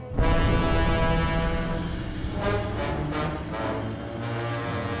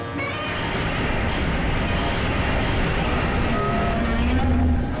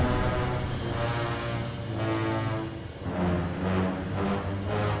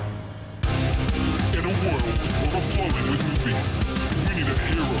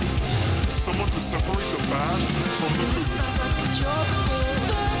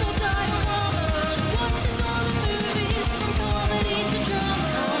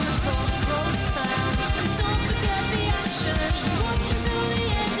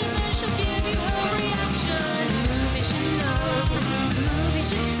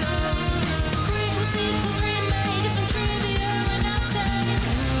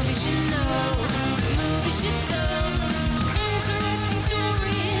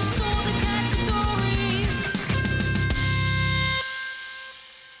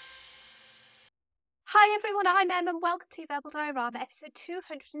everyone, I'm Em and welcome to Verbal Diorama episode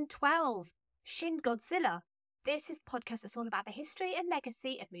 212, Shin Godzilla. This is the podcast that's all about the history and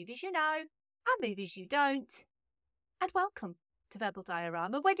legacy of movies you know and movies you don't. And welcome to Verbal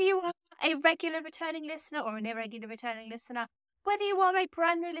Diorama. Whether you are a regular returning listener or an irregular returning listener, whether you are a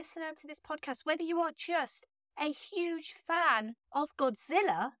brand new listener to this podcast, whether you are just a huge fan of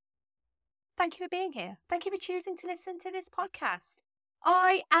Godzilla, thank you for being here. Thank you for choosing to listen to this podcast.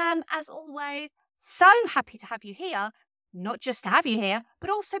 I am, as always, so happy to have you here, not just to have you here, but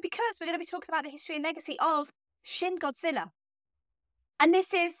also because we're going to be talking about the history and legacy of Shin Godzilla. And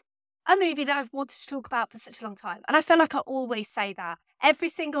this is a movie that I've wanted to talk about for such a long time. And I feel like I always say that. Every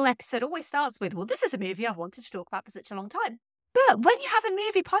single episode always starts with, well, this is a movie I've wanted to talk about for such a long time. But when you have a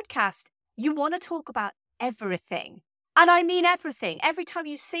movie podcast, you want to talk about everything. And I mean everything. Every time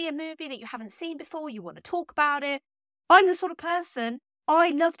you see a movie that you haven't seen before, you want to talk about it. I'm the sort of person, I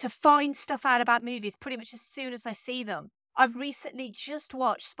love to find stuff out about movies pretty much as soon as I see them. I've recently just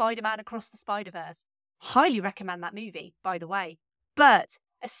watched Spider-Man Across the Spider-Verse. Highly recommend that movie, by the way. But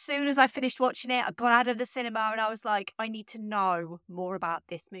as soon as I finished watching it, I got out of the cinema and I was like, I need to know more about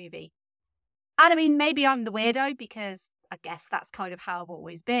this movie. And I mean, maybe I'm the weirdo because I guess that's kind of how I've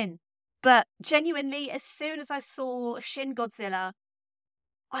always been. But genuinely, as soon as I saw Shin Godzilla,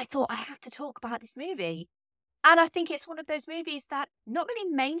 I thought I have to talk about this movie. And I think it's one of those movies that not many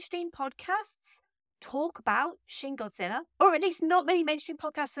mainstream podcasts talk about Shin Godzilla, or at least not many mainstream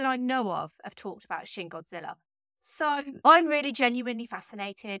podcasts that I know of have talked about Shin Godzilla. So I'm really genuinely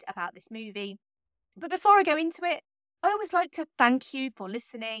fascinated about this movie. But before I go into it, I always like to thank you for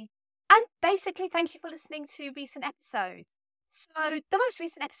listening and basically thank you for listening to recent episodes. So the most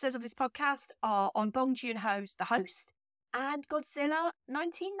recent episodes of this podcast are on Bong Joon-ho's The Host and Godzilla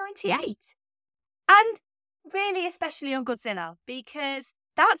 1998. And really especially on Godzilla, because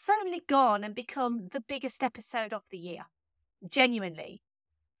that's only gone and become the biggest episode of the year. Genuinely.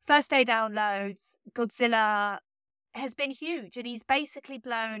 First day downloads, Godzilla has been huge, and he's basically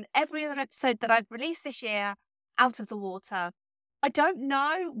blown every other episode that I've released this year out of the water. I don't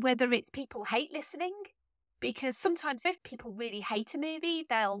know whether it's people hate listening, because sometimes if people really hate a movie,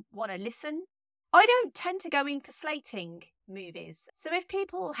 they'll want to listen. I don't tend to go in for slating movies. So if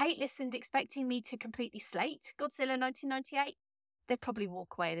people hate listened expecting me to completely slate Godzilla 1998, they'd probably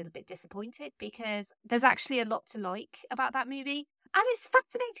walk away a little bit disappointed, because there's actually a lot to like about that movie. And it's a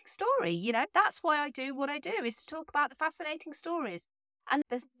fascinating story, you know. That's why I do what I do, is to talk about the fascinating stories. And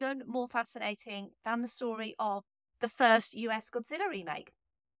there's none more fascinating than the story of the first US Godzilla remake.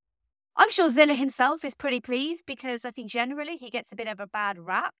 I'm sure Zilla himself is pretty pleased, because I think generally he gets a bit of a bad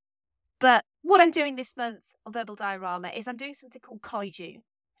rap. But what I'm doing this month on Verbal Diorama is I'm doing something called Kaiju.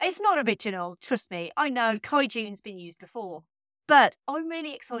 It's not original, trust me. I know Kaiju's been used before. But I'm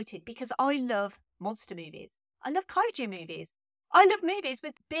really excited because I love monster movies. I love Kaiju movies. I love movies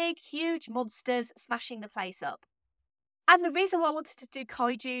with big, huge monsters smashing the place up. And the reason why I wanted to do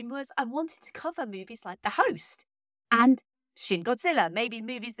Kaiju was I wanted to cover movies like The Host and Shin Godzilla, maybe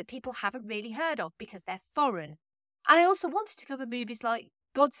movies that people haven't really heard of because they're foreign. And I also wanted to cover movies like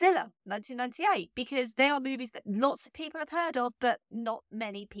Godzilla 1998, because they are movies that lots of people have heard of, but not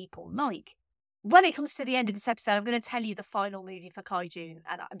many people like. When it comes to the end of this episode, I'm going to tell you the final movie for Kaiju,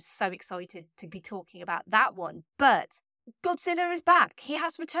 and I'm so excited to be talking about that one. But Godzilla is back. He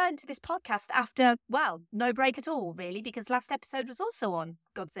has returned to this podcast after, well, no break at all, really, because last episode was also on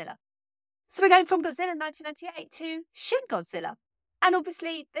Godzilla. So we're going from Godzilla 1998 to Shin Godzilla. And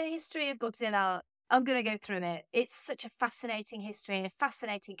obviously, the history of Godzilla, I'm going to go through it. It's such a fascinating history, a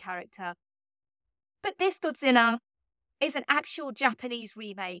fascinating character. But this Godzilla is an actual Japanese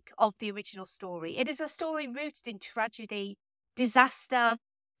remake of the original story. It is a story rooted in tragedy, disaster,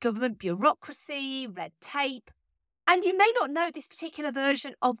 government bureaucracy, red tape. And you may not know this particular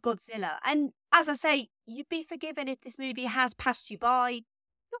version of Godzilla. And as I say, you'd be forgiven if this movie has passed you by.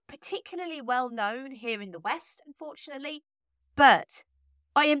 Not particularly well known here in the West, unfortunately. But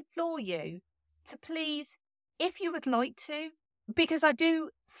I implore you to please, if you would like to, because I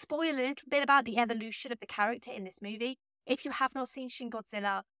do spoil a little bit about the evolution of the character in this movie. If you have not seen Shin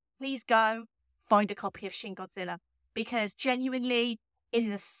Godzilla, please go find a copy of Shin Godzilla, because genuinely it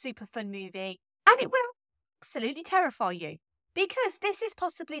is a super fun movie and it will absolutely terrify you, because this is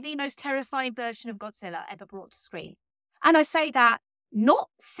possibly the most terrifying version of Godzilla ever brought to screen. And I say that not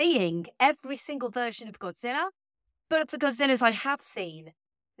seeing every single version of Godzilla, but of the Godzillas I have seen,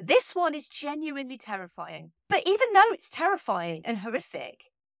 this one is genuinely terrifying. But even though it's terrifying and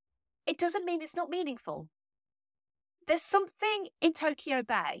horrific, it doesn't mean it's not meaningful. There's something in Tokyo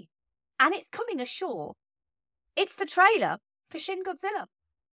Bay, and it's coming ashore. It's the trailer for Shin Godzilla.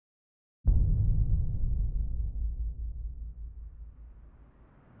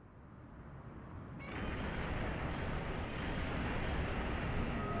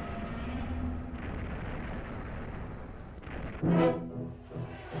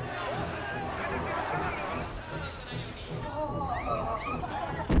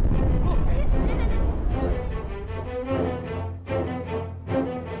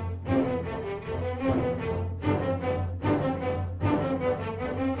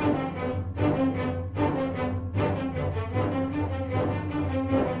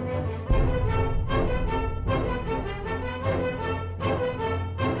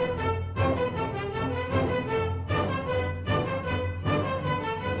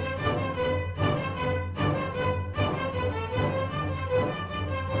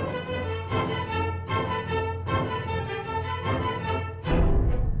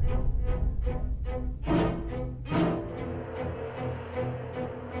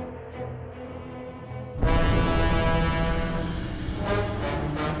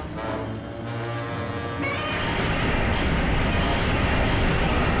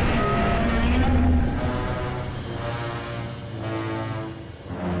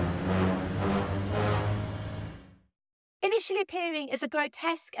 Initially appearing as a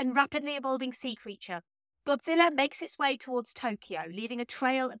grotesque and rapidly evolving sea creature, Godzilla makes its way towards Tokyo, leaving a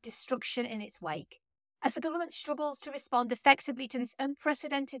trail of destruction in its wake. As the government struggles to respond effectively to this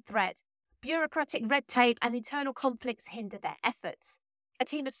unprecedented threat, bureaucratic red tape and internal conflicts hinder their efforts. A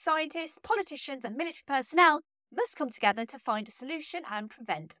team of scientists, politicians, and military personnel must come together to find a solution and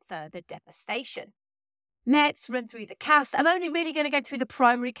prevent further devastation. Let's run through the cast. I'm only really going to go through the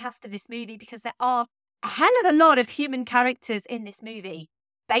primary cast of this movie because there are a hell of a lot of human characters in this movie.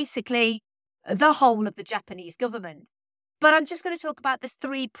 Basically, the whole of the Japanese government. But I'm just going to talk about the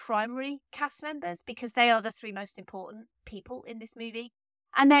three primary cast members because they are the three most important people in this movie.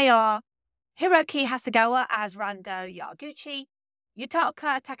 And they are Hiroki Hasegawa as Rando Yaguchi,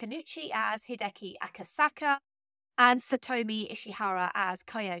 Yutaka Takanouchi as Hideki Akasaka, and Satomi Ishihara as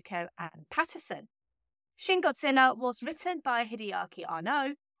Kyoko and Patterson. Shin Godzilla was written by Hideaki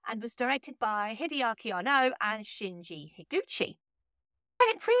Anno and was directed by Hideaki Anno and Shinji Higuchi.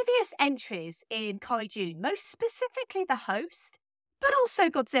 In previous entries in Kaiju, most specifically the host, but also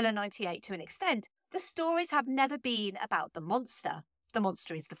Godzilla 98 to an extent, the stories have never been about the monster. The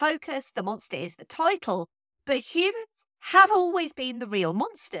monster is the focus, the monster is the title, but humans have always been the real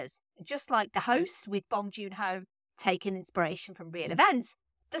monsters. Just like the host with Bong Joon-ho taking inspiration from real events,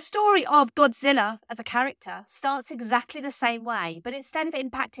 the story of Godzilla as a character starts exactly the same way, but instead of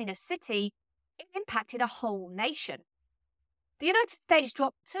impacting a city, it impacted a whole nation. The United States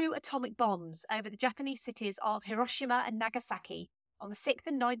dropped 2 atomic bombs over the Japanese cities of Hiroshima and Nagasaki on the 6th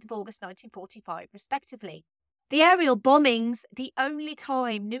and 9th of August 1945, respectively. The aerial bombings, the only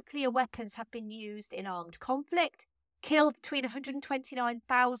time nuclear weapons have been used in armed conflict, killed between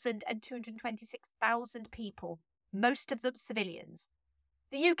 129,000 and 226,000 people, most of them civilians.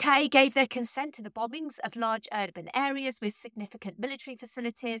 The UK gave their consent to the bombings of large urban areas with significant military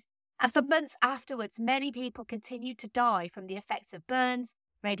facilities, and for months afterwards, many people continued to die from the effects of burns,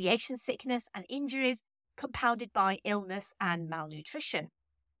 radiation sickness, and injuries compounded by illness and malnutrition.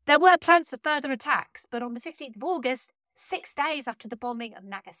 There were plans for further attacks, but on the 15th of August, 6 days after the bombing of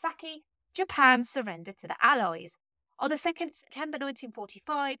Nagasaki, Japan surrendered to the Allies. On the 2nd of September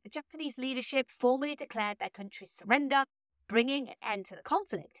 1945, the Japanese leadership formally declared their country's surrender, bringing an end to the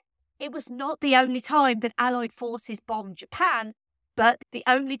conflict. It was not the only time that Allied forces bombed Japan, but the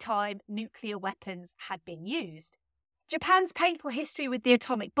only time nuclear weapons had been used. Japan's painful history with the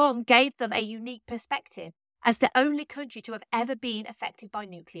atomic bomb gave them a unique perspective as the only country to have ever been affected by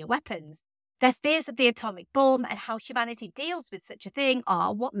nuclear weapons. Their fears of the atomic bomb and how humanity deals with such a thing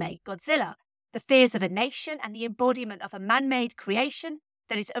are what made Godzilla. The fears of a nation and the embodiment of a man-made creation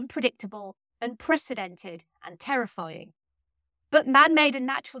that is unpredictable, unprecedented, and terrifying. But man-made and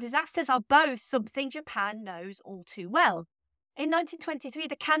natural disasters are both something Japan knows all too well. In 1923,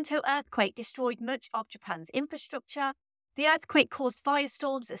 the Kanto earthquake destroyed much of Japan's infrastructure. The earthquake caused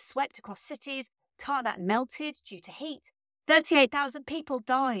firestorms that swept across cities, tarmac melted due to heat. 38,000 people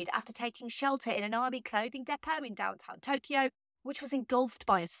died after taking shelter in an army clothing depot in downtown Tokyo, which was engulfed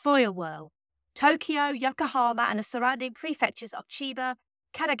by a fire whirl. Tokyo, Yokohama, and the surrounding prefectures of Chiba,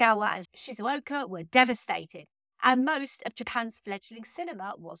 Kanagawa, and Shizuoka were devastated, and most of Japan's fledgling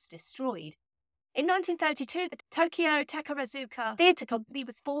cinema was destroyed. In 1932, the Tokyo Takarazuka Theatre Company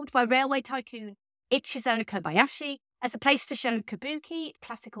was formed by railway tycoon Ichizo Kobayashi as a place to show kabuki,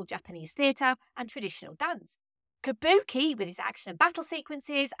 classical Japanese theatre, and traditional dance. Kabuki, with its action and battle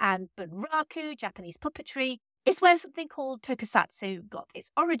sequences, and bunraku, Japanese puppetry, is where something called tokusatsu got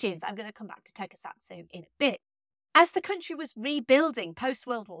its origins. I'm going to come back to tokusatsu in a bit. As the country was rebuilding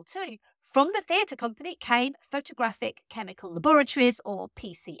post-World War II, from the theatre company came Photographic Chemical Laboratories, or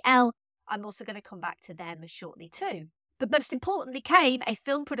PCL. I'm also going to come back to them shortly too. but most importantly came a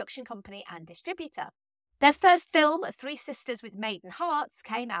film production company and distributor. Their first film, Three Sisters with Maiden Hearts,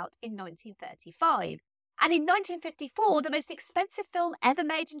 came out in 1935. And in 1954, the most expensive film ever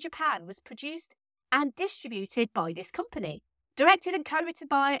made in Japan was produced and distributed by this company. Directed and co-written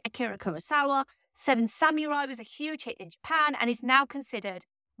by Akira Kurosawa, Seven Samurai was a huge hit in Japan and is now considered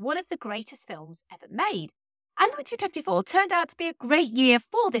one of the greatest films ever made. And 1954 turned out to be a great year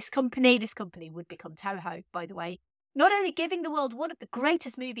for this company. This company would become Toho, by the way, not only giving the world one of the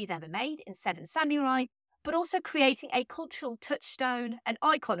greatest movies ever made in Seven Samurai, but also creating a cultural touchstone, an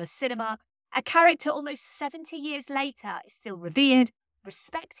icon of cinema. A character almost 70 years later is still revered,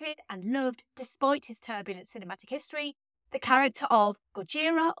 respected and loved despite his turbulent cinematic history, the character of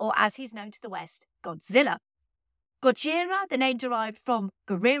Gojira, or as he's known to the West, Godzilla. Gojira, the name derived from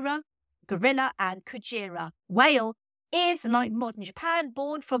gorilla and Kujira, whale, is, like modern Japan,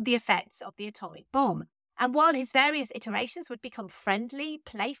 born from the effects of the atomic bomb. And while his various iterations would become friendly,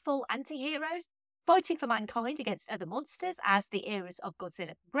 playful anti-heroes, fighting for mankind against other monsters as the eras of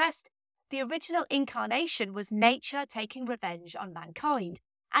Godzilla progressed, the original incarnation was nature taking revenge on mankind.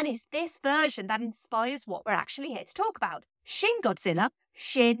 And it's this version that inspires what we're actually here to talk about. Shin Godzilla,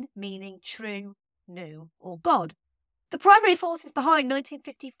 Shin meaning true, new, or God. The primary forces behind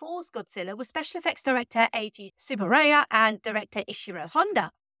 1954's Godzilla were special effects director Eiji Tsuburaya and director Ishiro Honda.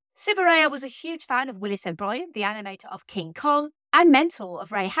 Tsuburaya was a huge fan of Willis O'Brien, the animator of King Kong, and mentor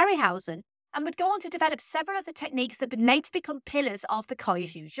of Ray Harryhausen, and would go on to develop several of the techniques that would later become pillars of the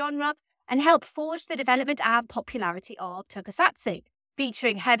kaiju genre and help forge the development and popularity of tokusatsu,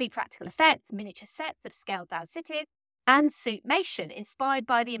 featuring heavy practical effects, miniature sets of scaled-down cities, and suitmation inspired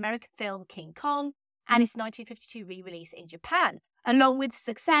by the American film King Kong and its 1952 re-release in Japan, along with the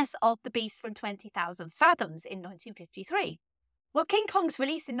success of The Beast from 20,000 Fathoms in 1953. Well, King Kong's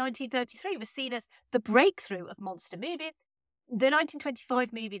release in 1933 was seen as the breakthrough of monster movies. The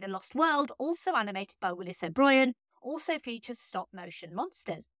 1925 movie The Lost World, also animated by Willis O'Brien, also features stop-motion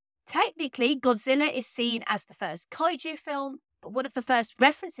monsters. Technically, Godzilla is seen as the first kaiju film, but one of the first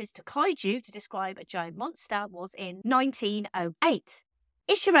references to kaiju to describe a giant monster was in 1908.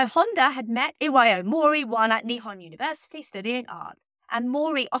 Ishiro Honda had met Iwao Mori while at Nihon University studying art, and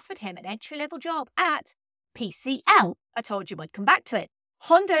Mori offered him an entry-level job at PCL. I told you I'd come back to it.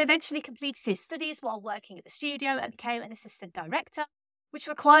 Honda eventually completed his studies while working at the studio and became an assistant director, which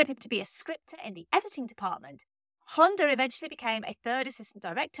required him to be a scripter in the editing department. Honda eventually became a third assistant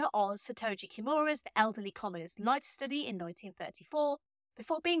director on Satoshi Kimura's The Elderly Commoner's Life Study in 1934,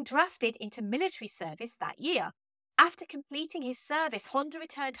 before being drafted into military service that year. After completing his service, Honda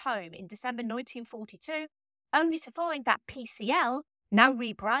returned home in December 1942, only to find that PCL, now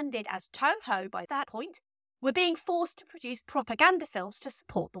rebranded as Toho by that point, were being forced to produce propaganda films to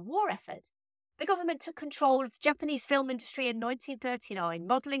support the war effort. The government took control of the Japanese film industry in 1939,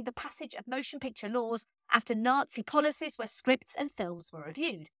 modelling the passage of motion picture laws after Nazi policies where scripts and films were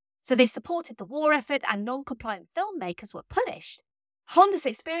reviewed. So they supported the war effort and non-compliant filmmakers were punished. Honda's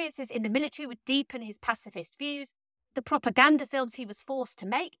experiences in the military would deepen his pacifist views. The propaganda films he was forced to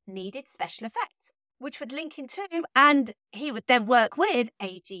make needed special effects, which would link him to, and he would then work with,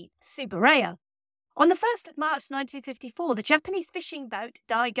 Eiji Tsuburaya. On the 1st of March 1954, the Japanese fishing boat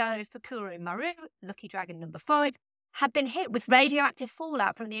Daigo Fukuro Maru, Lucky Dragon No. 5, had been hit with radioactive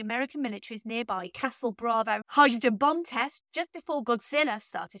fallout from the American military's nearby Castle Bravo hydrogen bomb test just before Godzilla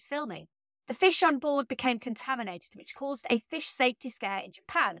started filming. The fish on board became contaminated, which caused a fish safety scare in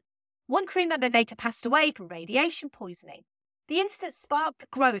Japan. One crew member later passed away from radiation poisoning. The incident sparked the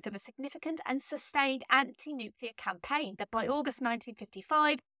growth of a significant and sustained anti-nuclear campaign that by August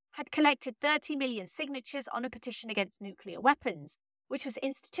 1955 had collected 30 million signatures on a petition against nuclear weapons, which was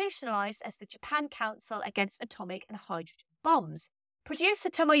institutionalized as the Japan Council Against Atomic and Hydrogen Bombs. Producer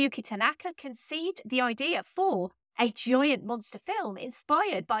Tomoyuki Tanaka conceived the idea for a giant monster film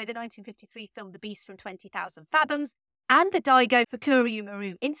inspired by the 1953 film The Beast from 20,000 Fathoms and the Daigo Fukuro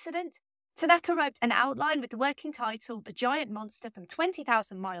Maru incident. Tanaka wrote an outline with the working title The Giant Monster from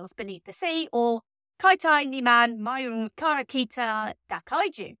 20,000 Miles Beneath the Sea, or Kaitai Niman Mayu Karakita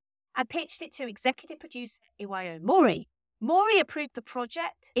Dakaiju, and pitched it to executive producer Iwao Mori. Mori approved the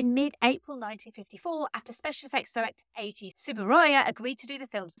project in mid-April 1954 after special effects director Eiji Tsuburaya agreed to do the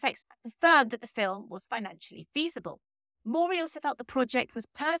film's effects and confirmed that the film was financially feasible. Mori also felt the project was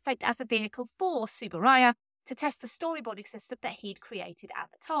perfect as a vehicle for Tsuburaya to test the storyboarding system that he'd created at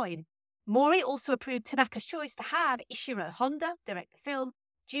the time. Mori also approved Tanaka's choice to have Ishiro Honda direct the film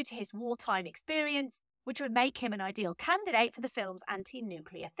due to his wartime experience, which would make him an ideal candidate for the film's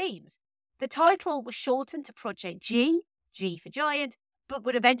anti-nuclear themes. The title was shortened to Project G for Giant, but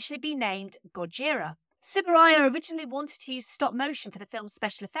would eventually be named Gojira. Tsuburaya originally wanted to use stop motion for the film's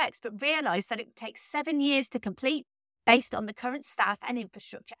special effects, but realised that it would take 7 years to complete based on the current staff and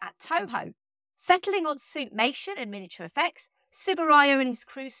infrastructure at Toho. Settling on suitmation and miniature effects, Tsuburaya and his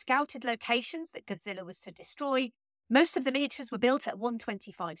crew scouted locations that Godzilla was to destroy. Most of the miniatures were built at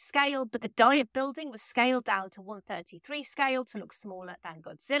 1/25 scale, but the diet building was scaled down to 1/33 scale to look smaller than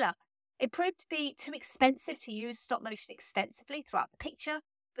Godzilla. It proved to be too expensive to use stop motion extensively throughout the picture,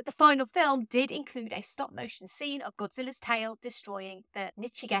 but the final film did include a stop motion scene of Godzilla's tail destroying the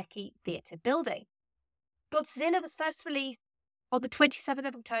Nichigeki Theatre building. Godzilla was first released on the 27th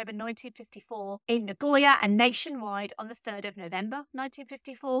of October 1954 in Nagoya and nationwide on the 3rd of November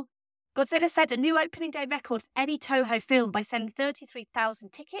 1954. Godzilla set a new opening day record for any Toho film by selling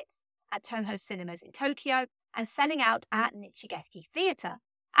 33,000 tickets at Toho cinemas in Tokyo and selling out at Nichigeki Theatre.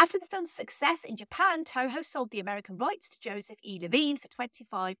 After the film's success in Japan, Toho sold the American rights to Joseph E. Levine for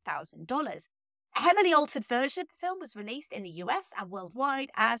 $25,000. A heavily altered version of the film was released in the US and worldwide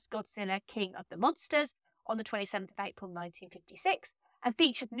as Godzilla King of the Monsters on the 27th of April 1956 and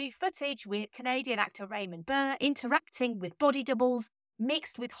featured new footage with Canadian actor Raymond Burr interacting with body doubles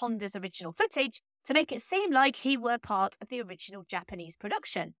mixed with Honda's original footage to make it seem like he were part of the original Japanese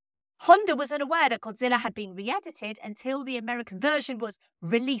production. Honda was unaware that Godzilla had been re-edited until the American version was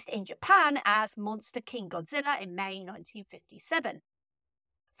released in Japan as Monster King Godzilla in May 1957.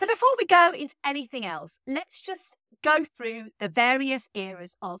 So before we go into anything else, let's just go through the various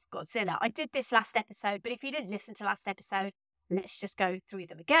eras of Godzilla. I did this last episode, but if you didn't listen to last episode, let's just go through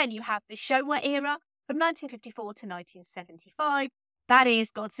them again. You have the Showa era from 1954 to 1975. That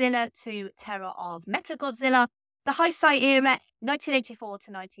is Godzilla to Terror of Mechagodzilla. The Heisei era, 1984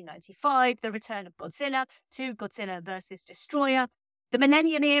 to 1995, the return of Godzilla to Godzilla vs. Destroyer. The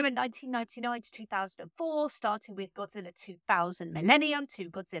Millennium era, 1999 to 2004, starting with Godzilla 2000 Millennium to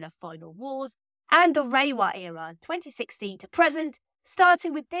Godzilla Final Wars. And the Reiwa era, 2016 to present,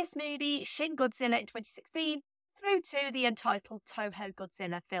 starting with this movie, Shin Godzilla in 2016, through to the untitled Toho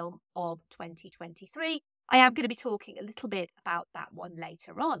Godzilla film of 2023. I am going to be talking a little bit about that one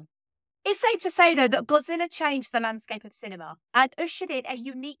later on. It's safe to say, though, that Godzilla changed the landscape of cinema and ushered in a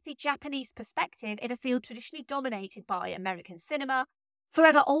uniquely Japanese perspective in a field traditionally dominated by American cinema,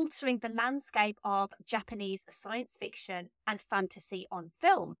 forever altering the landscape of Japanese science fiction and fantasy on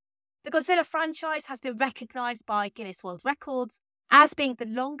film. The Godzilla franchise has been recognised by Guinness World Records as being the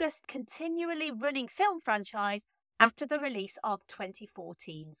longest continually running film franchise after the release of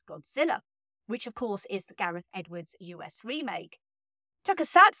 2014's Godzilla, which of course is the Gareth Edwards US remake.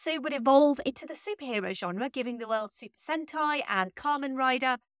 Tokusatsu would evolve into the superhero genre, giving the world Super Sentai and Kamen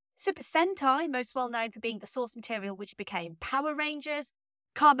Rider. Super Sentai, most well known for being the source material which became Power Rangers.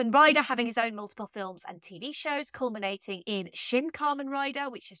 Kamen Rider having his own multiple films and TV shows, culminating in Shin Kamen Rider,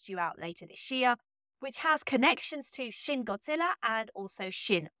 which is due out later this year, which has connections to Shin Godzilla and also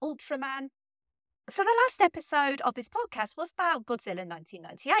Shin Ultraman. So the last episode of this podcast was about Godzilla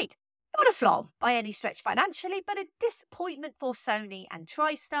 1998. Not a flop by any stretch financially, but a disappointment for Sony and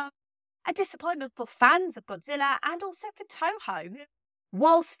TriStar, a disappointment for fans of Godzilla and also for Toho, who,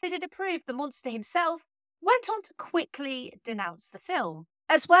 whilst they did approve the monster himself, went on to quickly denounce the film,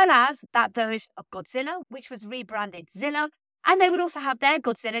 as well as that version of Godzilla, which was rebranded Zilla, and they would also have their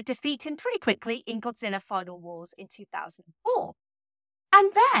Godzilla defeat him pretty quickly in Godzilla Final Wars in 2004.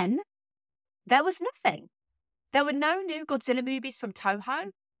 And then there was nothing. There were no new Godzilla movies from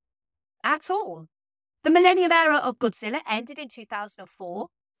Toho at all. The Millennium era of Godzilla ended in 2004,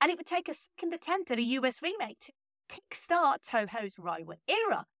 and it would take a second attempt at a US remake to kickstart Toho's Reiwa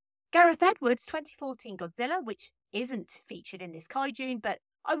era. Gareth Edwards' 2014 Godzilla, which isn't featured in this kaiju, but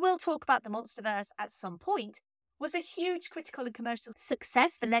I will talk about the Monsterverse at some point, was a huge critical and commercial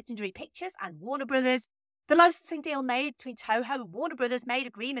success for Legendary Pictures and Warner Brothers. The licensing deal made between Toho and Warner Brothers made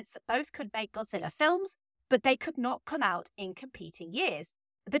agreements that both could make Godzilla films, but they could not come out in competing years.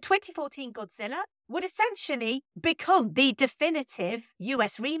 The 2014 Godzilla would essentially become the definitive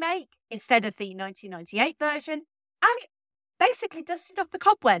US remake instead of the 1998 version, and it basically dusted off the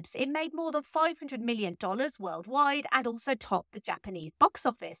cobwebs. It made more than $500 million worldwide and also topped the Japanese box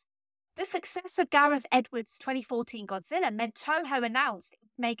office. The success of Gareth Edwards' 2014 Godzilla meant Toho announced it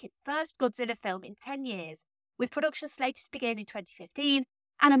would make its first Godzilla film in 10 years, with production slated to begin in 2015,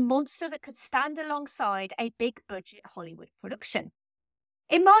 and a monster that could stand alongside a big-budget Hollywood production.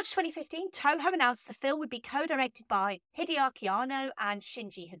 In March 2015, Toho announced the film would be co-directed by Hideaki Anno and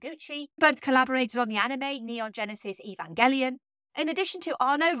Shinji Higuchi. Both collaborated on the anime Neon Genesis Evangelion. In addition to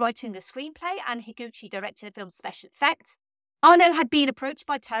Anno writing the screenplay and Higuchi directing the film's special effects, Anno had been approached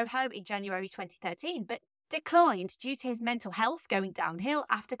by Toho in January 2013, but declined due to his mental health going downhill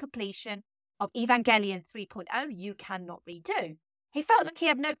after completion of Evangelion 3.0 You Cannot Redo. He felt like he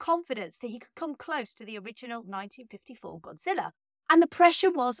had no confidence that he could come close to the original 1954 Godzilla, and the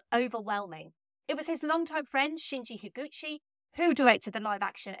pressure was overwhelming. It was his longtime friend Shinji Higuchi, who directed the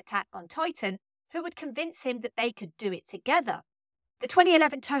live-action Attack on Titan, who would convince him that they could do it together. The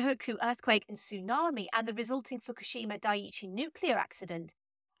 2011 Tohoku earthquake and tsunami and the resulting Fukushima Daiichi nuclear accident,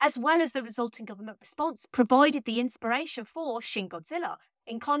 as well as the resulting government response, provided the inspiration for Shin Godzilla,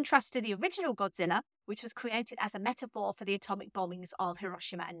 in contrast to the original Godzilla, which was created as a metaphor for the atomic bombings of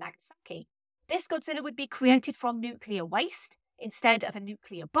Hiroshima and Nagasaki. This Godzilla would be created from nuclear waste instead of a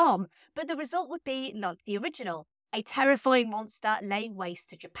nuclear bomb, but the result would be like the original, a terrifying monster laying waste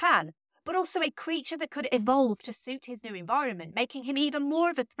to Japan, but also a creature that could evolve to suit his new environment, making him even more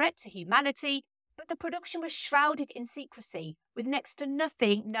of a threat to humanity. But the production was shrouded in secrecy, with next to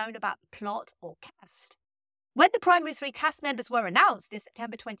nothing known about the plot or cast. When the primary three cast members were announced in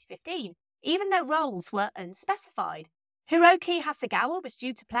September 2015, even their roles were unspecified. Hiroki Hasegawa was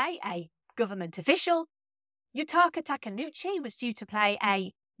due to play a government official, Yutaka Takanouchi was due to play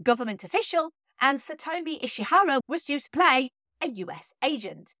a government official, and Satomi Ishihara was due to play a US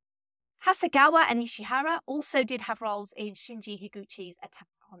agent. Hasegawa and Ishihara also did have roles in Shinji Higuchi's Attack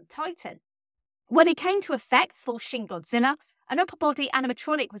on Titan. When it came to effects for Shin Godzilla, an upper-body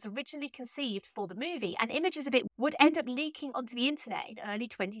animatronic was originally conceived for the movie, and images of it would end up leaking onto the internet in early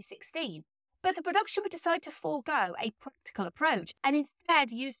 2016. But the production would decide to forego a practical approach and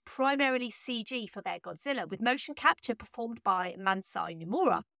instead use primarily CG for their Godzilla, with motion capture performed by Mansai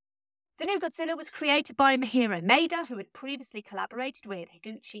Nomura. The new Godzilla was created by Mihiro Maeda, who had previously collaborated with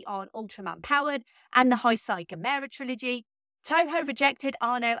Higuchi on Ultraman Powered and the Heisei Gamera trilogy. Toho rejected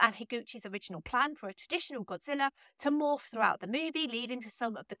Anno and Higuchi's original plan for a traditional Godzilla to morph throughout the movie, leading to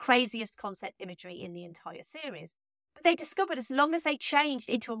some of the craziest concept imagery in the entire series. But they discovered as long as they changed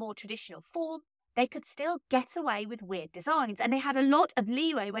into a more traditional form, they could still get away with weird designs, and they had a lot of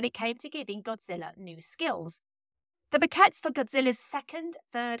leeway when it came to giving Godzilla new skills. The maquettes for Godzilla's second,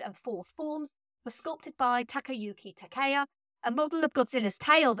 third and fourth forms were sculpted by Takayuki Takeya. A model of Godzilla's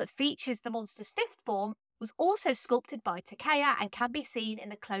tail that features the monster's fifth form was also sculpted by Takeya and can be seen in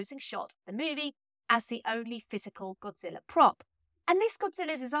the closing shot of the movie as the only physical Godzilla prop. And this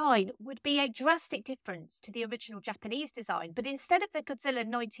Godzilla design would be a drastic difference to the original Japanese design, but instead of the Godzilla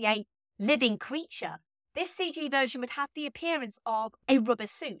 98 living creature, this CG version would have the appearance of a rubber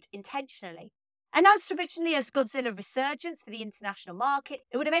suit intentionally. Announced originally as Godzilla Resurgence for the international market,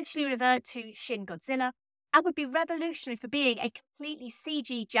 it would eventually revert to Shin Godzilla and would be revolutionary for being a completely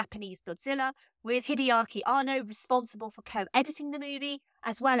CG Japanese Godzilla, with Hideaki Anno responsible for co-editing the movie,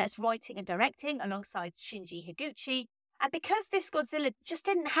 as well as writing and directing alongside Shinji Higuchi. And because this Godzilla just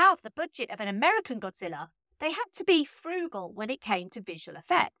didn't have the budget of an American Godzilla, they had to be frugal when it came to visual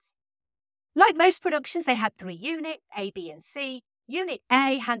effects. Like most productions, they had 3 units, A, B and C. Unit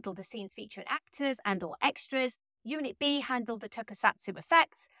A handled the scenes featuring actors and or extras, Unit B handled the tokusatsu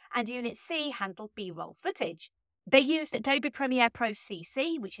effects, and Unit C handled B-roll footage. They used Adobe Premiere Pro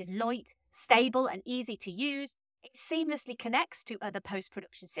CC, which is light, stable and easy to use. It seamlessly connects to other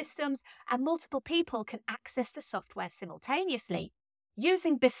post-production systems, and multiple people can access the software simultaneously.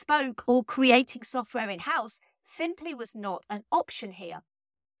 Using bespoke or creating software in-house simply was not an option here.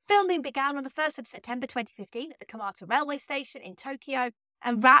 Filming began on the 1st of September 2015 at the Kamata railway station in Tokyo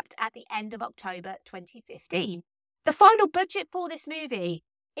and wrapped at the end of October 2015. The final budget for this movie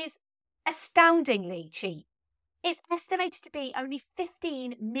is astoundingly cheap. It's estimated to be only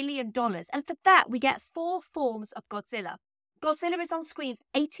 $15 million, and for that we get 4 forms of Godzilla. Godzilla is on screen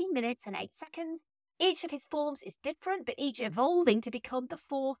for 18 minutes and 8 seconds. Each of his forms is different, but each evolving to become the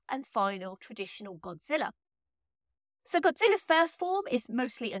 4th and final traditional Godzilla. So Godzilla's first form is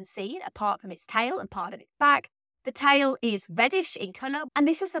mostly unseen, apart from its tail and part of its back. The tail is reddish in colour, and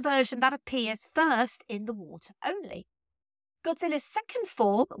this is the version that appears first in the water only. Godzilla's second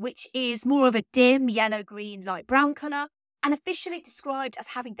form, which is more of a dim yellow-green, light brown colour, and officially described as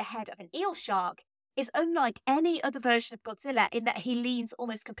having the head of an eel shark, is unlike any other version of Godzilla in that he leans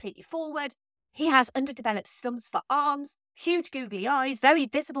almost completely forward. He has underdeveloped stumps for arms, huge googly eyes, very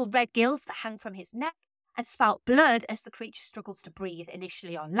visible red gills that hang from his neck, and spout blood as the creature struggles to breathe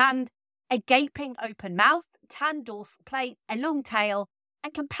initially on land, a gaping open mouth, tan dorsal plate, a long tail,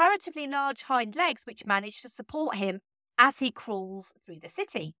 and comparatively large hind legs which manage to support him as he crawls through the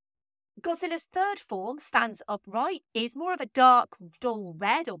city. Godzilla's third form stands upright, is more of a dark, dull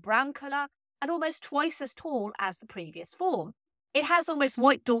red or brown colour, and almost twice as tall as the previous form. It has almost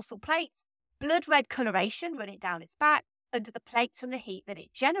white dorsal plates, blood red coloration running down its back, under the plates from the heat that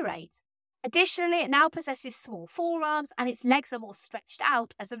it generates. Additionally, it now possesses small forearms and its legs are more stretched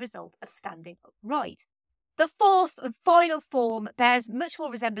out as a result of standing upright. The fourth and final form bears much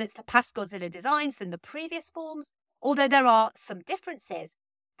more resemblance to past Godzilla designs than the previous forms, although there are some differences.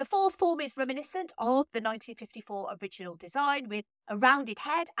 The fourth form is reminiscent of the 1954 original design with a rounded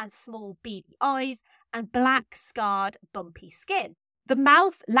head and small beady eyes and black, scarred, bumpy skin. The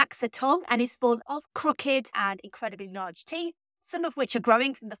mouth lacks a tongue and is full of crooked and incredibly large teeth, some of which are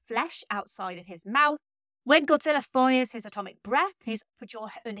growing from the flesh outside of his mouth. When Godzilla fires his atomic breath, his upper jaw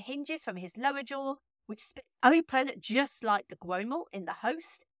unhinges from his lower jaw, which splits open just like the guomul in the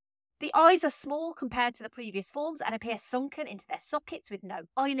host. The eyes are small compared to the previous forms and appear sunken into their sockets with no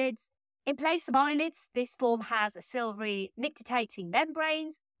eyelids. In place of eyelids, this form has a silvery nictitating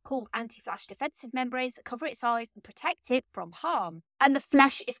membranes called anti-flash defensive membranes that cover its eyes and protect it from harm. And the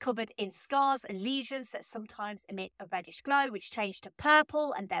flesh is covered in scars and lesions that sometimes emit a reddish glow, which change to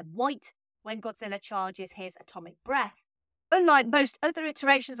purple and then white when Godzilla charges his atomic breath. Unlike most other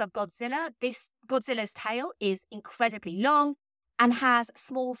iterations of Godzilla, this Godzilla's tail is incredibly long and has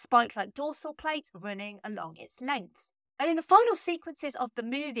small spike-like dorsal plates running along its lengths. And in the final sequences of the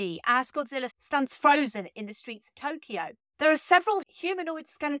movie, as Godzilla stands frozen in the streets of Tokyo, there are several humanoid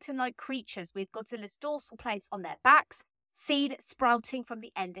skeleton-like creatures with Godzilla's dorsal plates on their backs, seen sprouting from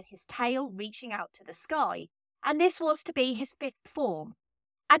the end of his tail, reaching out to the sky. And this was to be his fifth form.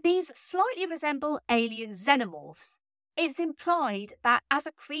 And these slightly resemble alien xenomorphs. It's implied that as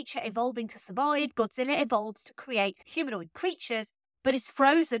a creature evolving to survive, Godzilla evolves to create humanoid creatures, but is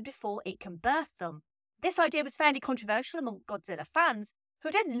frozen before it can birth them. This idea was fairly controversial among Godzilla fans,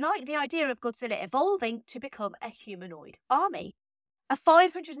 who didn't like the idea of Godzilla evolving to become a humanoid army. A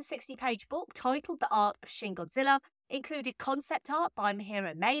 560-page book titled The Art of Shin Godzilla included concept art by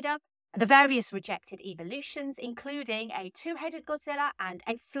Mihiro Maeda, the various rejected evolutions, including a two-headed Godzilla and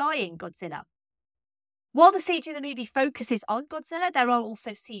a flying Godzilla. While the CG in the movie focuses on Godzilla, there are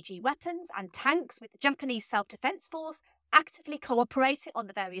also CG weapons and tanks, with the Japanese Self-Defense Force actively cooperating on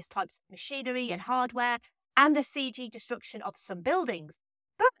the various types of machinery and hardware and the CG destruction of some buildings.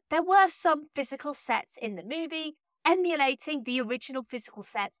 But there were some physical sets in the movie, emulating the original physical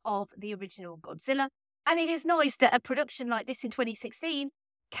sets of the original Godzilla. And it is nice that a production like this in 2016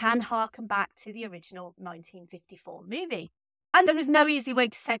 can harken back to the original 1954 movie. And there is no easy way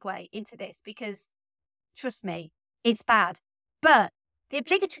to segue into this because, trust me, it's bad. But the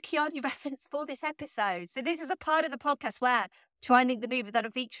obligatory Keanu reference for this episode. So this is a part of the podcast where try and link the movie that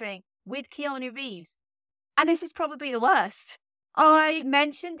I'm featuring with Keanu Reeves. And this is probably the worst. I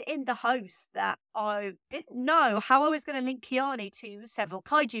mentioned in the host that I didn't know how I was going to link Keanu to several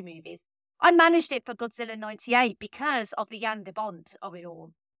kaiju movies. I managed it for Godzilla 98 because of the Yanda Bond of it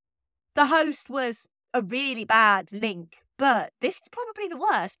all. The host was a really bad link, but this is probably the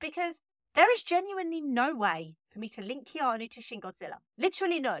worst because there is genuinely no way for me to link Keanu to Shin Godzilla.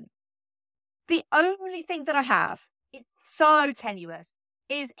 Literally none. The only thing that I have, it's so tenuous,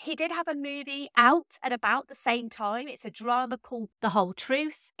 is he did have a movie out at about the same time. It's a drama called The Whole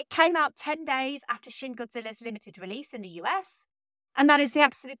Truth. It came out 10 days after Shin Godzilla's limited release in the US. And that is the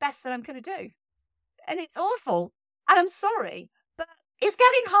absolute best that I'm going to do. And it's awful. And I'm sorry, but it's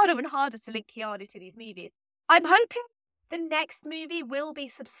getting harder and harder to link Keanu to these movies. I'm hoping the next movie will be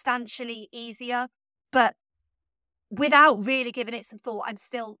substantially easier, but without really giving it some thought, I'm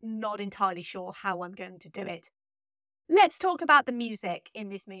still not entirely sure how I'm going to do it. Let's talk about the music in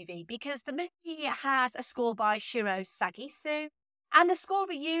this movie, because the movie has a score by Shiro Sagisu, and the score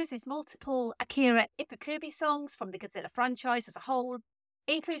reuses multiple Akira Ifukube songs from the Godzilla franchise as a whole.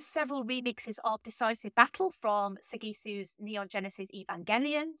 It includes several remixes of Decisive Battle from Sagisu's Neon Genesis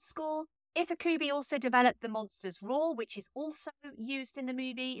Evangelion score. Ifukube also developed The Monster's Roar, which is also used in the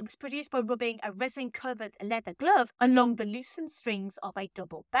movie. It was produced by rubbing a resin-covered leather glove along the loosened strings of a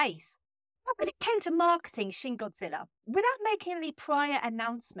double bass. When it came to marketing Shin Godzilla, without making any prior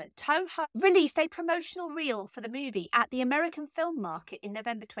announcement, Toho released a promotional reel for the movie at the American film market in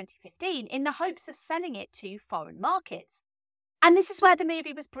November 2015 in the hopes of selling it to foreign markets. And this is where the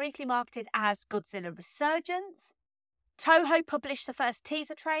movie was briefly marketed as Godzilla Resurgence. Toho published the first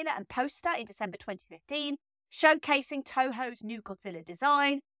teaser trailer and poster in December 2015, showcasing Toho's new Godzilla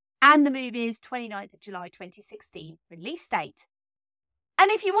design and the movie's 29th of July 2016 release date. And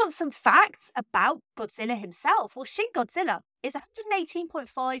if you want some facts about Godzilla himself, well, Shin Godzilla is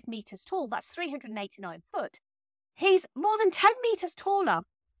 118.5 metres tall. That's 389 foot. He's more than 10 metres taller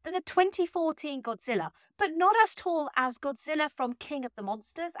than the 2014 Godzilla, but not as tall as Godzilla from King of the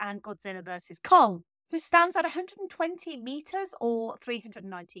Monsters and Godzilla vs. Kong, who stands at 120 metres or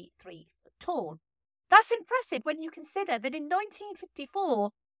 393 foot tall. That's impressive when you consider that in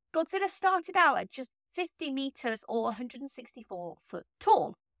 1954, Godzilla started out at just 50 metres or 164 foot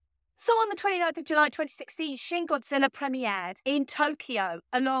tall. So on the 29th of July 2016, Shin Godzilla premiered in Tokyo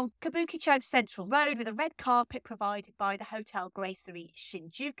along Kabukicho Central Road with a red carpet provided by the Hotel Gracery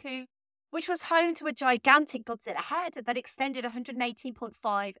Shinjuku, which was home to a gigantic Godzilla head that extended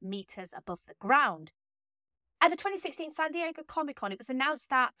 118.5 metres above the ground. At the 2016 San Diego Comic-Con, it was announced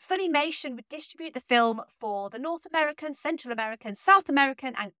that Funimation would distribute the film for the North American, Central American, South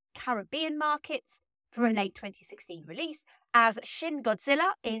American and Caribbean markets for a late 2016 release as Shin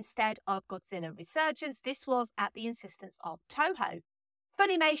Godzilla instead of Godzilla Resurgence. This was at the insistence of Toho.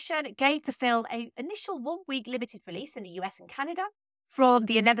 Funimation gave the film an initial 1-week limited release in the US and Canada from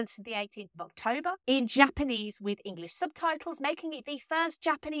the 11th to the 18th of October in Japanese with English subtitles, making it the first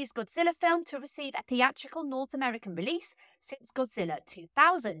Japanese Godzilla film to receive a theatrical North American release since Godzilla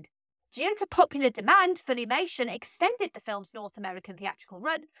 2000. Due to popular demand, Funimation extended the film's North American theatrical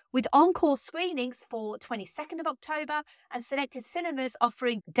run with encore screenings for 22nd of October and selected cinemas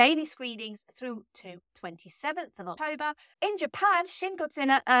offering daily screenings through to 27th of October. In Japan, Shin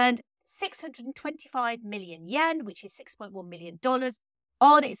Godzilla earned 625 million yen, which is $6.1 million,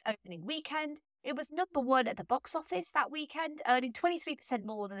 on its opening weekend. It was number 1 at the box office that weekend, earning 23%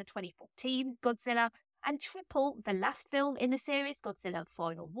 more than the 2014 Godzilla and triple the last film in the series, Godzilla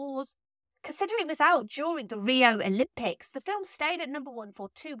Final Wars. Considering it was out during the Rio Olympics, the film stayed at number 1 for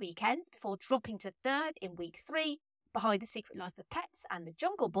 2 weekends before dropping to 3rd in week 3, behind The Secret Life of Pets and The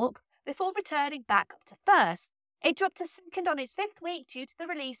Jungle Book, before returning back up to 1st. It dropped to 2nd on its 5th week due to the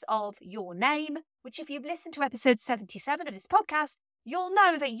release of Your Name, which if you've listened to episode 77 of this podcast, you'll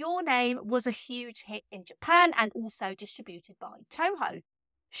know that Your Name was a huge hit in Japan and also distributed by Toho.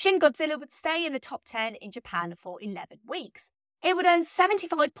 Shin Godzilla would stay in the top 10 in Japan for 11 weeks. It would earn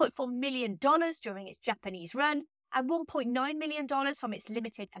 $75.4 million during its Japanese run and $1.9 million from its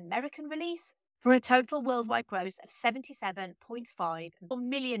limited American release, for a total worldwide gross of $77.5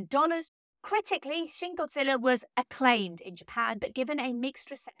 million. Critically, Shin Godzilla was acclaimed in Japan but given a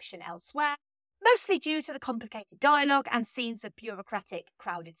mixed reception elsewhere, mostly due to the complicated dialogue and scenes of bureaucratic,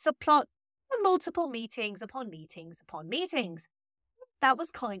 crowded subplots and multiple meetings upon meetings upon meetings. That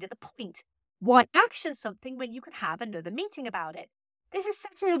was kind of the point. Why action something when you can have another meeting about it? This is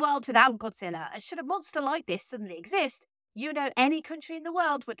set in a world without Godzilla, and should a monster like this suddenly exist, you know any country in the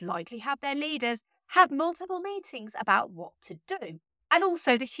world would likely have their leaders have multiple meetings about what to do. And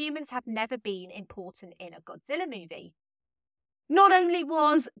also, the humans have never been important in a Godzilla movie. Not only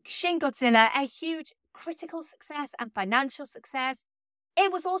was Shin Godzilla a huge critical success and financial success,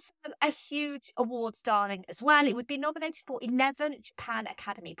 it was also a huge awards darling as well. It would be nominated for 11 Japan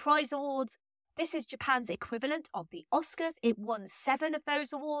Academy Prize Awards. This is Japan's equivalent of the Oscars. It won 7 of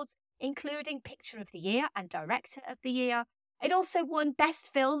those awards, including Picture of the Year and Director of the Year. It also won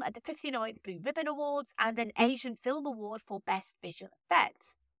Best Film at the 59th Blue Ribbon Awards and an Asian Film Award for Best Visual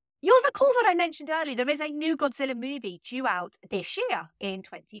Effects. You'll recall that I mentioned earlier there is a new Godzilla movie due out this year in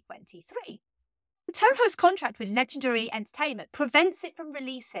 2023. Toho's contract with Legendary Entertainment prevents it from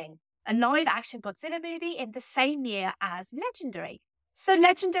releasing a live-action Godzilla movie in the same year as Legendary. So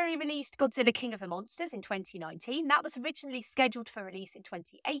Legendary released Godzilla King of the Monsters in 2019. That was originally scheduled for release in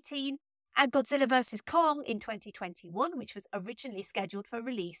 2018. And Godzilla vs. Kong in 2021, which was originally scheduled for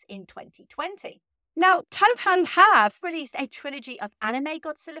release in 2020. Now, Toho have released a trilogy of anime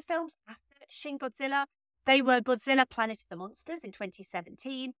Godzilla films after Shin Godzilla. They were Godzilla Planet of the Monsters in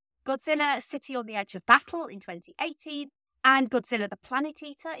 2017, Godzilla City on the Edge of Battle in 2018, and Godzilla the Planet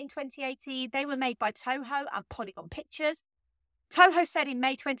Eater in 2018. They were made by Toho and Polygon Pictures. Toho said in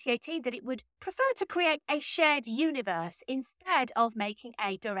May 2018 that it would prefer to create a shared universe instead of making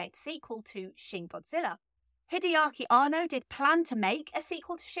a direct sequel to Shin Godzilla. Hideaki Anno did plan to make a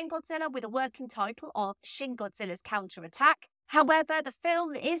sequel to Shin Godzilla with a working title of Shin Godzilla's Counterattack. However, the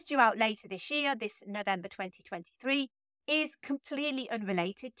film that is due out later this year, this November 2023, is completely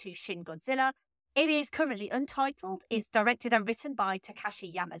unrelated to Shin Godzilla. It is currently untitled. It's directed and written by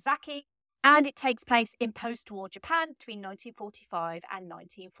Takashi Yamazaki, and it takes place in post-war Japan between 1945 and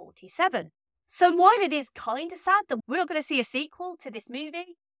 1947. So while it is kind of sad that we're not going to see a sequel to this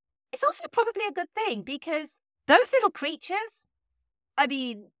movie, it's also probably a good thing because those little creatures, I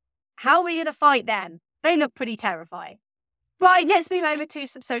mean, how are we going to fight them? They look pretty terrifying. Right, let's move over to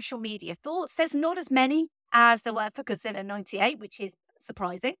some social media thoughts. There's not as many as there were for Godzilla 98, which is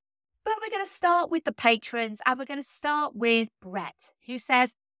surprising. But we're going to start with the patrons, and we're going to start with Brett, who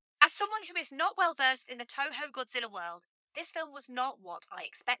says, as someone who is not well versed in the Toho Godzilla world, this film was not what I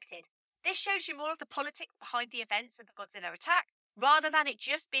expected. This shows you more of the politics behind the events of the Godzilla attack, rather than it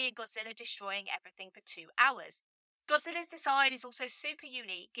just being Godzilla destroying everything for 2 hours. Godzilla's design is also super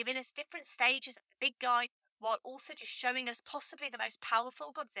unique, giving us different stages of the big guy, while also just showing us possibly the most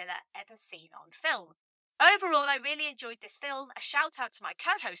powerful Godzilla ever seen on film. Overall, I really enjoyed this film. A shout out to my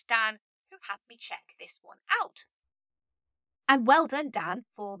co-host Dan, who had me check this one out. And well done, Dan,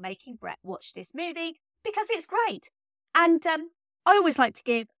 for making Brett watch this movie, because it's great. And I always like to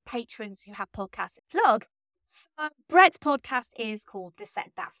give patrons who have podcasts a plug. So Brett's podcast is called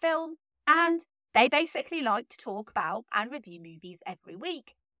Dissect That Film, and they basically like to talk about and review movies every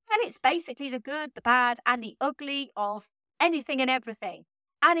week. And it's basically the good, the bad, and the ugly of anything and everything.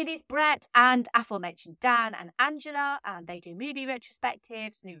 And it is Brett and aforementioned Dan and Angela, and they do movie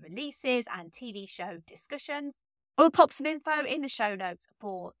retrospectives, new releases, and TV show discussions. I'll pop some info in the show notes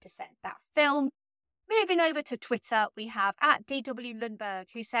for Dissect That Film. Moving over to Twitter, we have at DW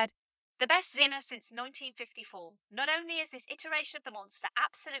Lundberg, who said, "The best Zinner since 1954. Not only is this iteration of the monster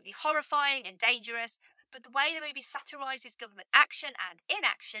absolutely horrifying and dangerous, but the way the movie satirises government action and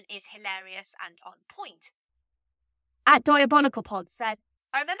inaction is hilarious and on point." At Diabolical Pod said,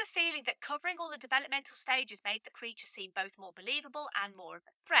 "I remember feeling that covering all the developmental stages made the creature seem both more believable and more of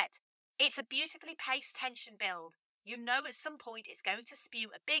a threat. It's a beautifully paced tension build. You know at some point it's going to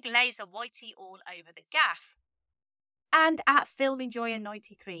spew a big laser whitey all over the gaff." And at Film Enjoyer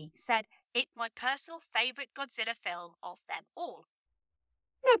 93 said, "It's my personal favourite Godzilla film of them all."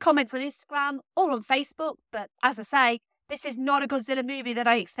 No comments on Instagram or on Facebook, but as I say, this is not a Godzilla movie that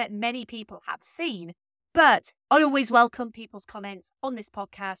I expect many people have seen. But I always welcome people's comments on this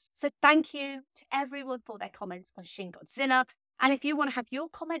podcast. So thank you to everyone for their comments on Shin Godzilla. And if you want to have your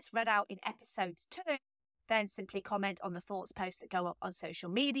comments read out in episodes too, then simply comment on the thoughts posts that go up on social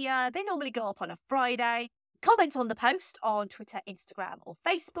media. They normally go up on a Friday. Comment on the post on Twitter, Instagram, or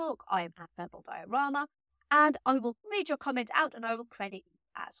Facebook. I am at Verbal Diorama, and I will read your comment out and I will credit you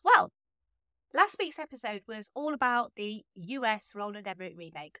as well. Last week's episode was all about the US Roland Emmerich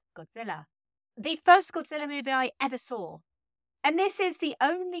remake, Godzilla. The first Godzilla movie I ever saw. And this is the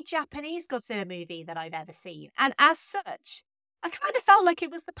only Japanese Godzilla movie that I've ever seen. And as such, I kind of felt like it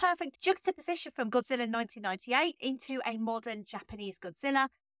was the perfect juxtaposition from Godzilla 1998 into a modern Japanese Godzilla,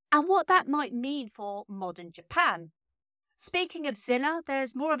 and what that might mean for modern Japan. Speaking of Zilla,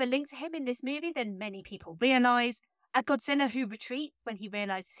 there's more of a link to him in this movie than many people realise. A Godzilla who retreats when he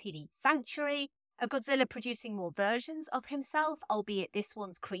realises he needs sanctuary. A Godzilla producing more versions of himself, albeit this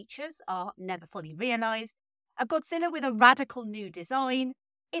one's creatures are never fully realised. A Godzilla with a radical new design.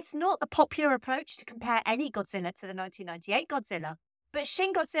 It's not the popular approach to compare any Godzilla to the 1998 Godzilla, but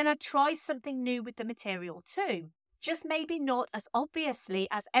Shin Godzilla tries something new with the material too, just maybe not as obviously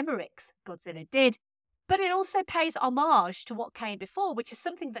as Emmerich's Godzilla did, but it also pays homage to what came before, which is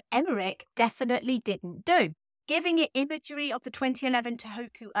something that Emmerich definitely didn't do, giving it imagery of the 2011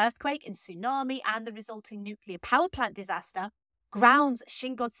 Tohoku earthquake and tsunami and the resulting nuclear power plant disaster. Grounds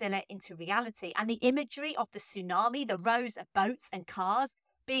Shin Godzilla into reality, and the imagery of the tsunami, the rows of boats and cars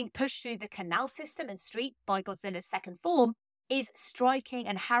being pushed through the canal system and street by Godzilla's second form is striking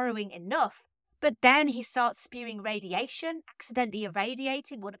and harrowing enough. But then he starts spewing radiation, accidentally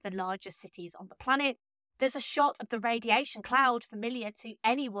irradiating one of the largest cities on the planet. There's a shot of the radiation cloud familiar to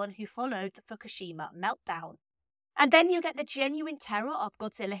anyone who followed the Fukushima meltdown. And then you get the genuine terror of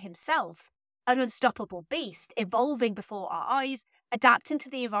Godzilla himself, an unstoppable beast evolving before our eyes, adapting to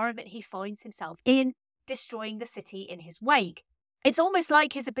the environment he finds himself in, destroying the city in his wake. It's almost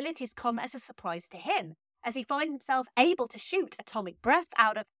like his abilities come as a surprise to him, as he finds himself able to shoot atomic breath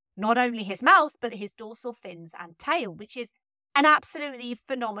out of not only his mouth, but his dorsal fins and tail, which is an absolutely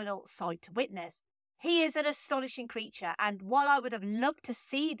phenomenal sight to witness. He is an astonishing creature, and while I would have loved to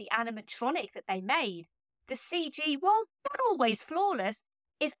see the animatronic that they made, the CG, while not always flawless,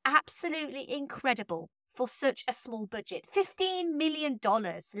 is absolutely incredible for such a small budget. $15 million,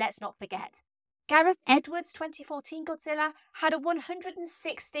 let's not forget. Gareth Edwards' 2014 Godzilla had a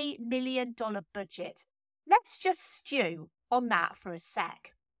 $160 million budget. Let's just stew on that for a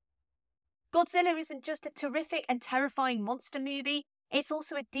sec. Godzilla isn't just a terrific and terrifying monster movie, it's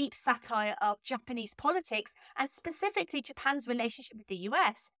also a deep satire of Japanese politics and specifically Japan's relationship with the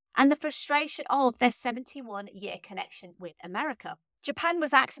US and the frustration of their 71-year connection with America. Japan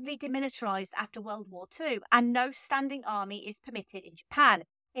was actively demilitarized after World War II and no standing army is permitted in Japan.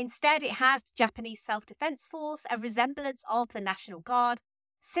 Instead, it has the Japanese Self-Defense Force, a resemblance of the National Guard,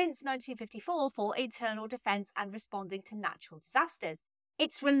 since 1954 for internal defense and responding to natural disasters.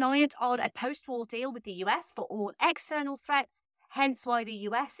 It's reliant on a post-war deal with the US for all external threats, hence why the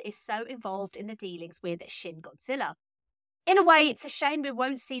US is so involved in the dealings with Shin Godzilla. In a way, it's a shame we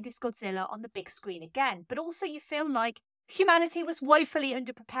won't see this Godzilla on the big screen again, but also you feel like humanity was woefully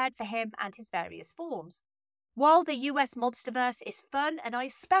underprepared for him and his various forms. While the US Monsterverse is fun, and I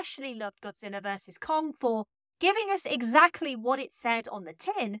especially loved Godzilla vs. Kong for giving us exactly what it said on the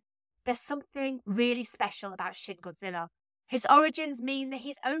tin, there's something really special about Shin Godzilla. His origins mean that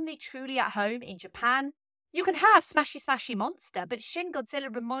he's only truly at home in Japan. You can have Smashy Smashy Monster, but Shin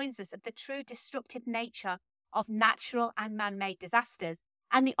Godzilla reminds us of the true destructive nature of natural and man-made disasters,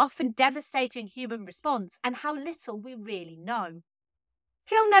 and the often devastating human response, and how little we really know.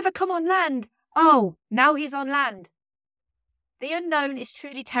 He'll never come on land. Oh, now he's on land. The unknown is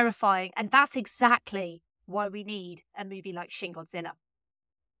truly terrifying, and that's exactly why we need a movie like Shin Godzilla.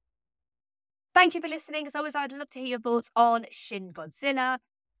 Thank you for listening. As always, I'd love to hear your thoughts on Shin Godzilla.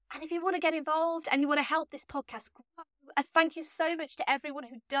 And if you want to get involved and you want to help this podcast grow, thank you so much to everyone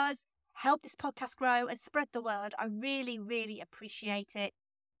who does help this podcast grow and spread the word. I really, really appreciate it.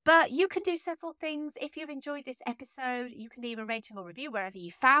 But you can do several things. If you've enjoyed this episode, you can leave a rating or review wherever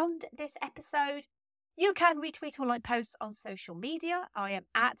you found this episode. You can retweet or like posts on social media. I am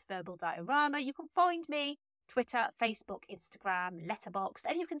at Verbal Diorama. You can find me Twitter, Facebook, Instagram, Letterboxd,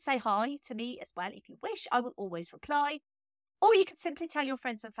 and you can say hi to me as well if you wish. I will always reply. Or you can simply tell your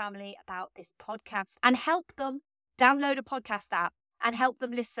friends and family about this podcast and help them download a podcast app and help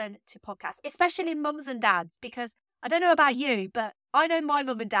them listen to podcasts, especially mums and dads, because I don't know about you, but I know my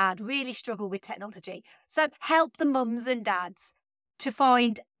mum and dad really struggle with technology. So help the mums and dads to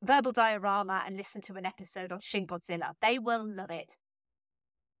find Verbal Diorama and listen to an episode on Shin Godzilla. They will love it.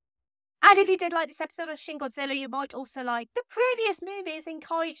 And if you did like this episode of Shin Godzilla, you might also like the previous movies in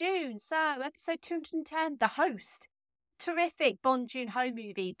Kaijun. So episode 210, The Host. Terrific Bong Joon-ho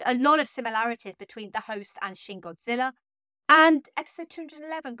movie. A lot of similarities between The Host and Shin Godzilla. And episode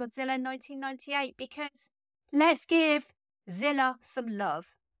 211, Godzilla 1998, because let's give Zilla some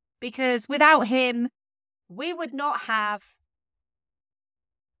love. Because without him, we would not have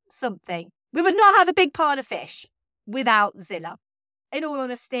something. We would not have a big pile of fish without Zilla. In all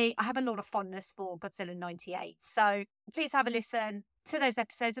honesty, I have a lot of fondness for Godzilla 98. So please have a listen to those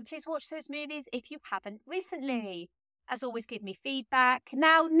episodes and please watch those movies if you haven't recently. As always, give me feedback.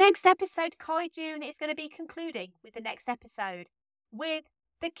 Now, next episode, Kaijun is going to be concluding with the next episode with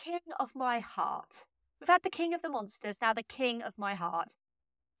the King of My Heart. We've had the King of the Monsters, now the King of My Heart,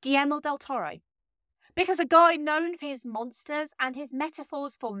 Guillermo del Toro. Because a guy known for his monsters and his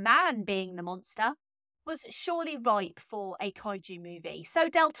metaphors for man being the monster was surely ripe for a kaiju movie. So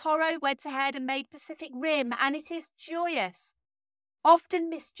Del Toro went ahead and made Pacific Rim, and it is joyous. Often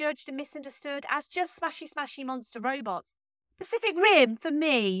misjudged and misunderstood as just smashy smashy monster robots, Pacific Rim, for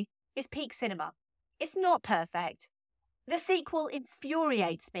me, is peak cinema. It's not perfect. The sequel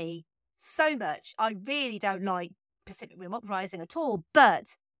infuriates me so much. I really don't like Pacific Rim Uprising at all,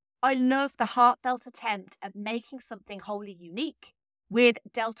 but I love the heartfelt attempt at making something wholly unique with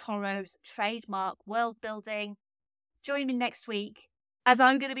Del Toro's trademark world building. Join me next week as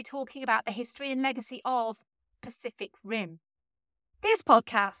I'm going to be talking about the history and legacy of Pacific Rim. This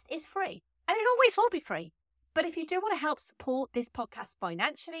podcast is free, and it always will be free. But if you do want to help support this podcast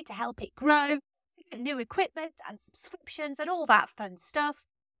financially to help it grow, to get new equipment and subscriptions and all that fun stuff,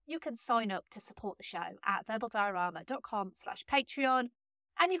 you can sign up to support the show at verbaldiorama.com/Patreon.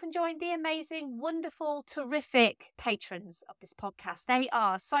 And you can join the amazing, wonderful, terrific patrons of this podcast. They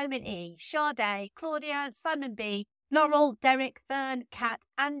are Simon E, Sade, Claudia, Simon B, Laurel, Derek, Fern, Kat,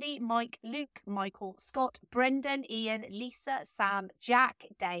 Andy, Mike, Luke, Michael, Scott, Brendan, Ian, Lisa, Sam, Jack,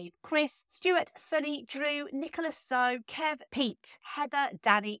 Dave, Chris, Stuart, Sunny, Drew, Nicholas So, Kev, Pete, Heather,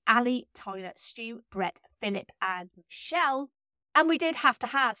 Danny, Ali, Tyler, Stu, Brett, Philip, and Michelle. And we did have to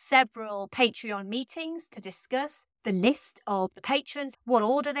have several Patreon meetings to discuss the list of the patrons, what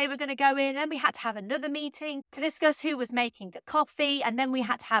order they were going to go in. Then we had to have another meeting to discuss who was making the coffee. And then we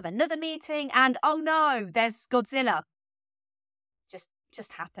had to have another meeting. And oh no, there's Godzilla.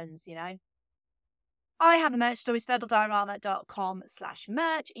 Just happens, you know. I have a merch store, it's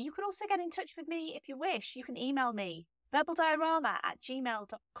verbaldiorama.com/merch. You can also get in touch with me if you wish. You can email me,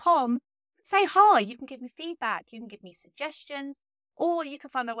 verbaldiorama@gmail.com. Say hi, you can give me feedback, you can give me suggestions, or you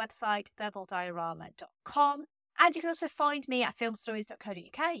can find my website, verbaldiorama.com. And you can also find me at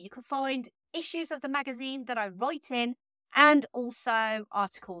filmstories.co.uk. You can find issues of the magazine that I write in and also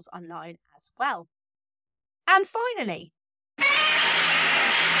articles online as well. And finally,